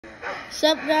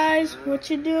Sup guys, what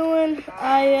you doing?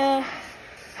 I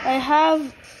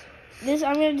have this.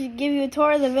 I'm going to give you a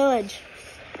tour of the village.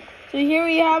 So here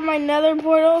we have my nether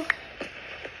portal.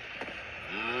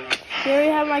 Here we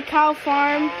have my cow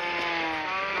farm.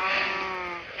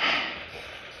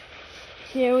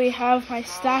 Here we have my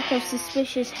stack of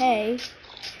suspicious hay.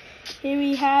 Here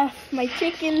we have my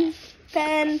chicken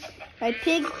pen, my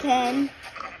pig pen,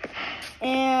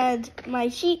 and my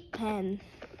sheep pen.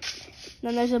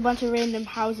 Then there's a bunch of random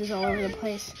houses all over the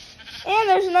place. And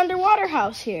there's an underwater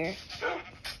house here.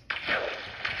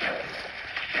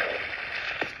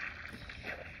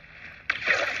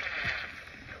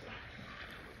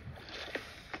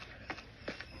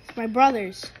 It's my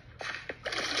brother's.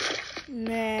 And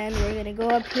then we're gonna go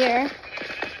up here.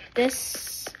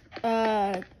 This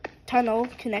tunnel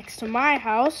connects to my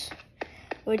house,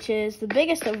 which is the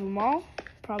biggest of them all,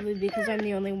 probably because I'm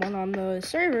the only one on the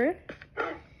server.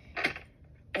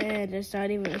 And it's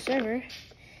not even a server.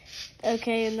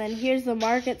 Okay, and then here's the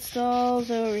market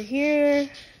stalls over here.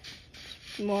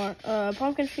 More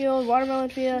pumpkin field, watermelon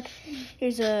field.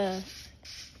 Here's the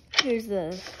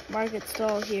market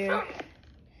stall here.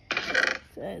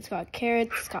 It's got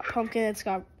carrots, it's got pumpkin, it's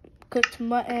got cooked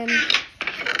mutton,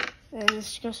 and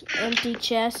it's just empty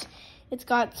chest. It's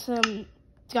got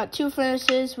two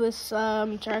furnaces with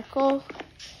some charcoal,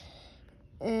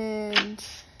 and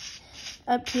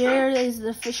up here is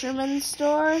the fisherman's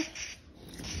store,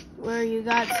 where you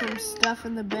got some stuff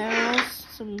in the barrels,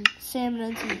 some salmon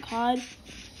and some cod.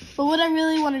 But what I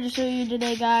really wanted to show you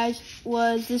today, guys,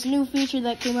 was this new feature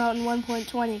that came out in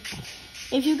 1.20.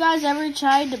 If you guys ever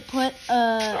tried to put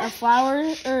a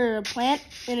flower or a plant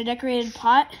in a decorated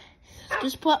pot,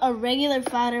 just put a regular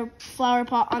flower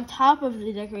pot on top of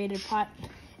the decorated pot,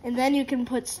 and then you can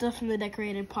put stuff in the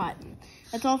decorated pot.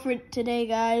 That's all for today,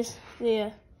 guys. See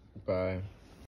ya. Bye.